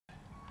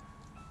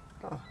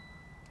Oh.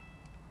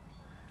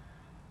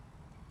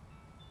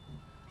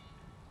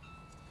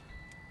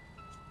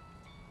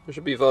 There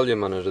should be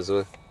volume on it as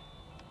well.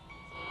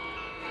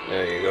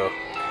 There you go.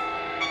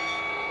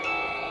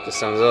 This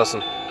sounds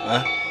awesome.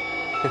 Huh?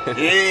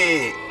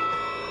 Yeah!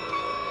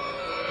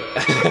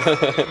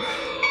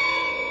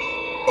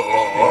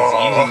 He's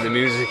eating the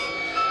music.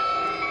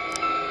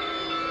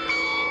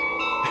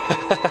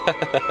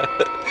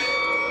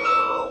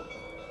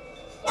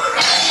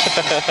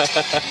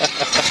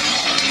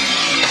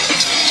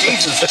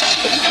 Jesus!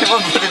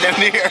 Everyone put it down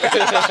here!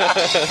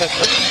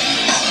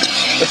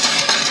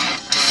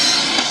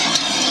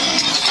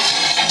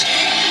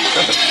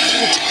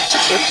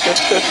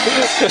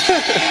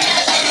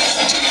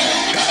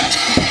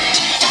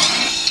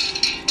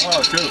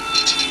 Oh, cool.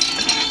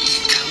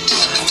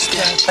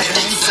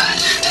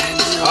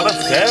 Oh,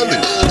 that's deadly.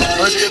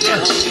 Where'd you get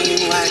that?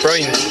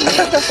 Brian.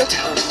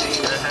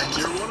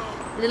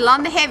 A little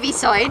on the heavy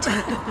side.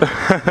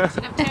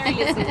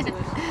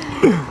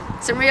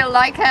 Some real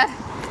like I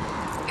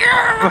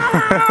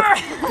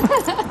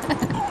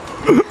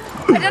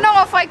don't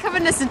know if I come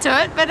and listen to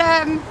it, but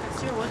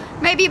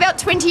maybe about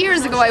 20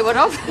 years ago I would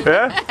have.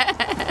 Yeah?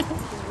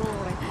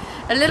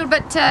 a little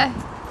bit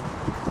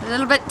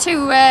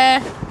too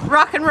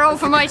rock and roll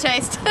for my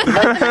taste. Can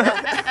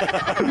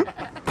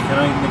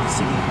I make a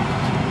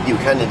cigarette? You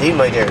can indeed,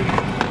 my dear.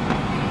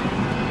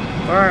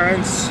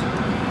 Thanks.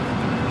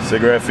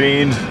 Cigarette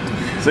fiend.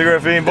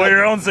 Cigarette fiend. Buy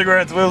your own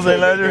cigarettes, Will St.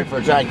 Ledger.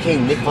 For Drag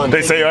King, Nick Von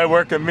They say I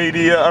work in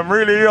media. I'm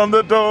really on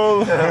the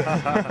dole.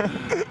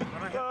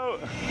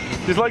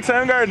 Just like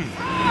Soundgarden.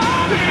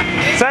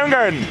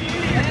 Soundgarden.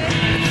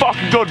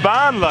 Fucking good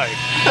band, like.